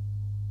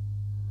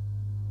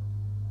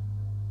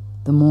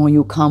 The more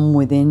you come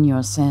within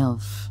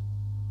yourself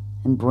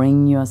and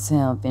bring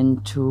yourself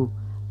into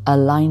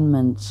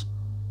alignment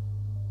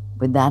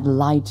with that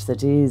light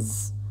that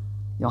is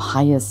your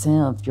higher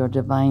self, your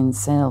divine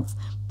self,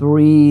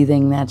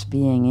 breathing that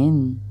being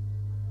in,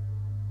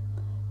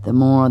 the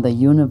more the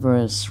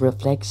universe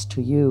reflects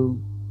to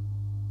you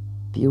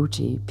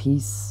beauty,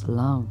 peace,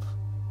 love,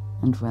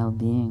 and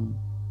well-being,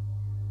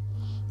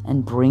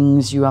 and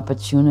brings you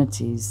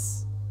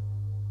opportunities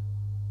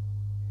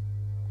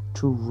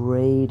to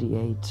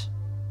radiate,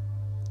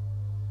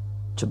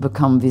 to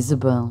become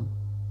visible,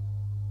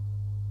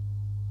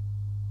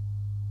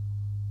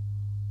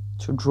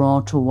 to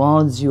draw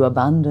towards you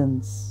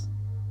abundance,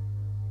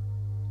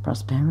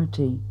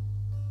 prosperity,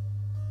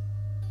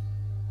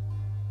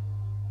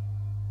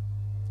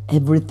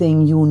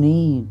 everything you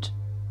need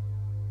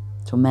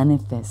to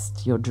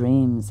manifest your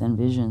dreams and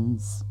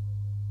visions.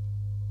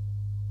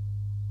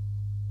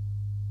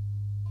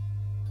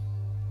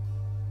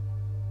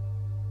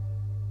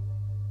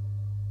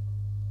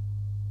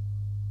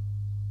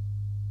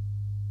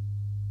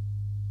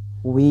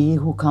 We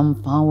who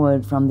come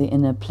forward from the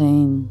inner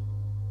plane,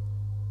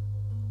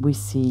 we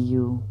see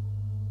you.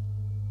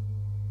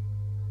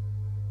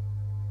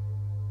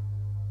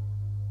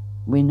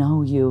 We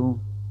know you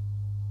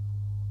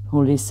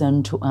who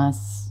listen to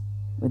us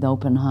with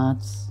open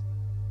hearts.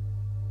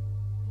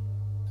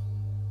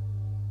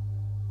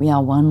 We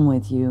are one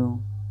with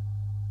you.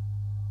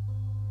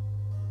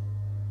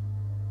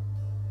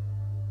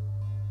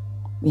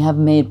 We have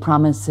made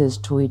promises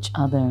to each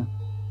other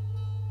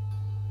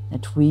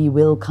that we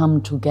will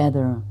come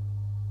together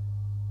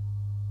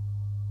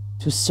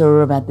to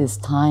serve at this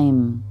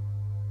time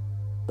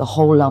the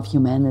whole of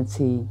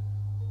humanity,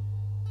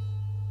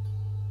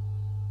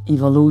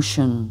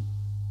 evolution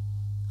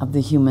of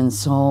the human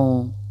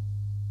soul.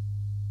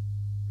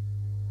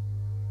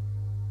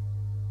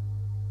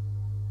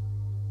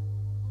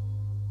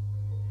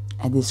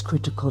 At this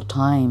critical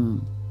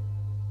time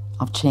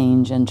of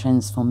change and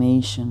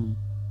transformation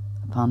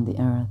upon the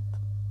earth.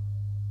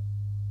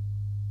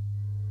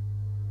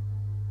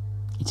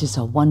 It is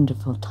a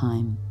wonderful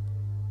time.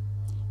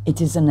 It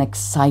is an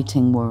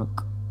exciting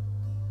work.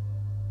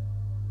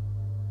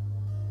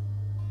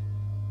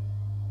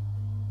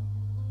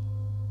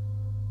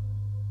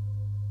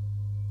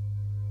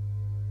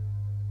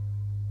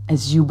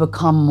 As you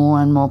become more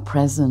and more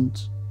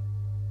present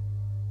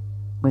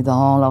with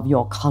all of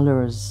your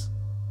colors,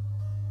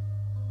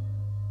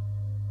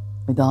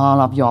 with all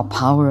of your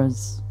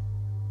powers,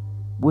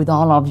 with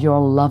all of your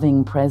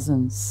loving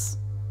presence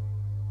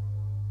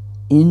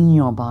in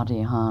your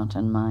body, heart,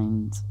 and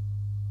mind,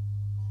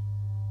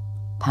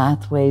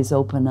 pathways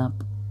open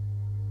up.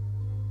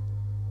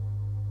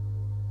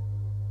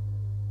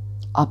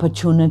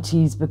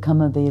 Opportunities become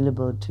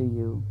available to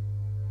you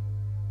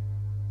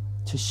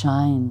to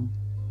shine,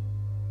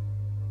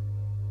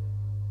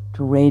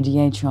 to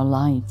radiate your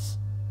light,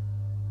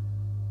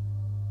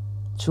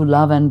 to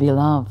love and be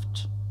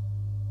loved,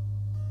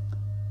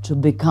 to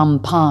become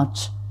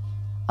part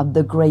of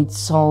the great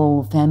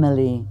soul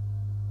family,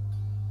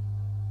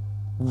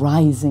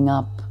 rising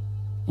up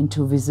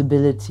into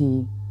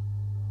visibility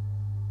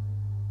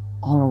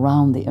all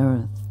around the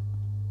earth.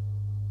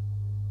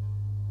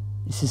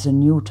 This is a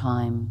new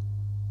time.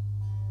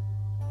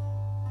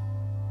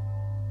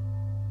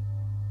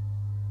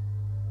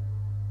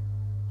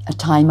 A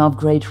time of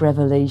great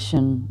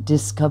revelation,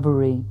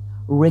 discovery,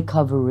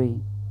 recovery.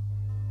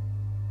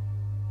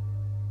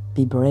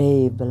 Be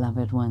brave,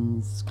 beloved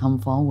ones. Come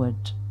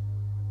forward.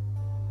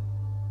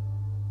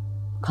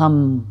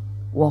 Come,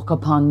 walk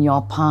upon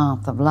your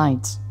path of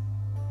light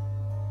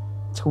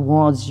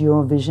towards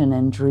your vision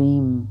and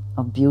dream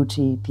of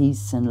beauty,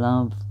 peace, and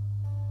love,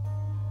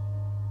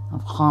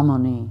 of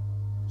harmony,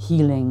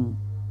 healing,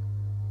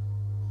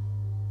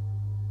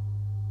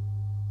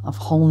 of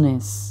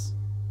wholeness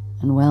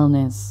and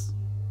wellness.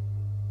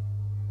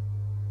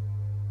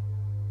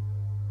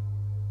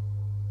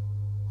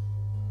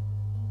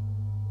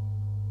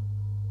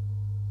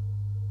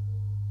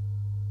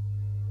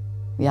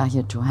 We are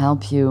here to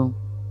help you,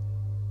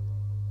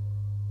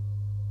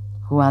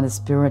 who are the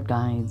spirit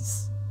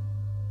guides.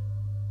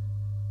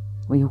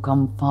 We who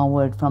come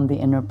forward from the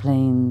inner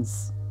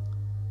planes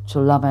to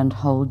love and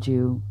hold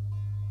you.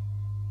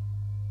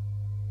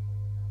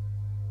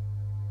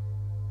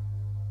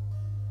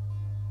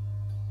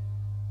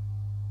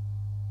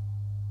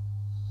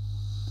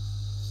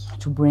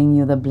 To bring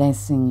you the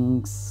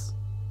blessings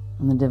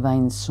and the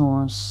divine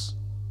source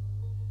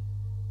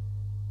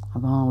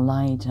of all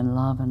light and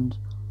love and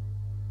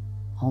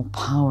all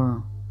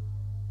power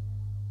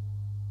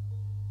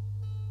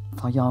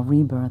for your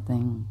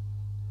rebirthing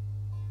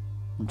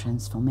and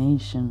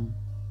transformation.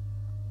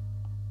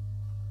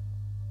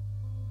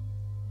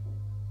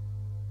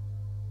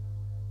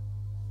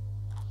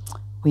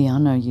 We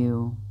honor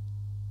you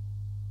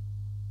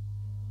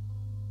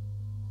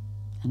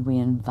and we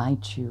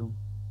invite you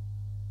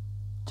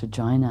to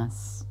join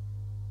us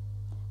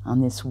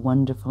on this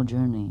wonderful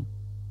journey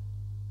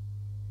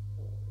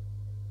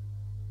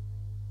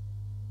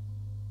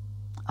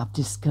of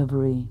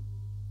discovery,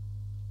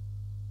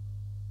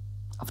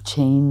 of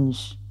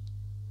change,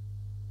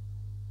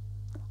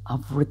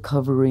 of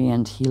recovery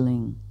and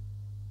healing.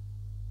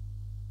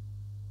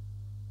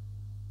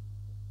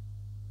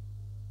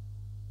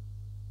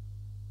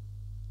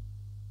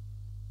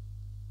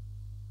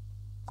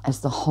 As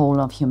the whole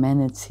of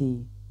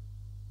humanity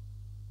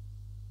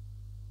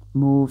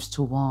moves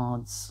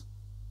towards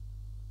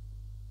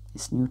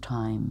this new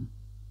time,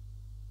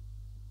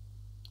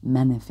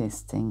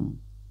 manifesting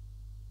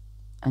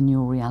a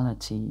new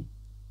reality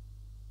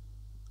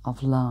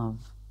of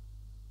love,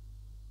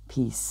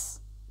 peace,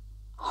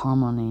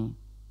 harmony,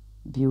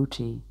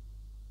 beauty,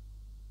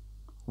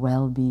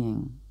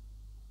 well-being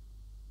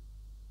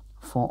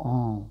for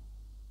all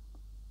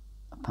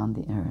upon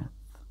the earth.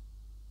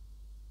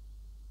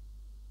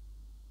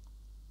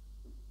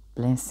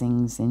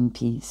 Blessings and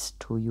peace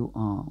to you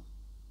all.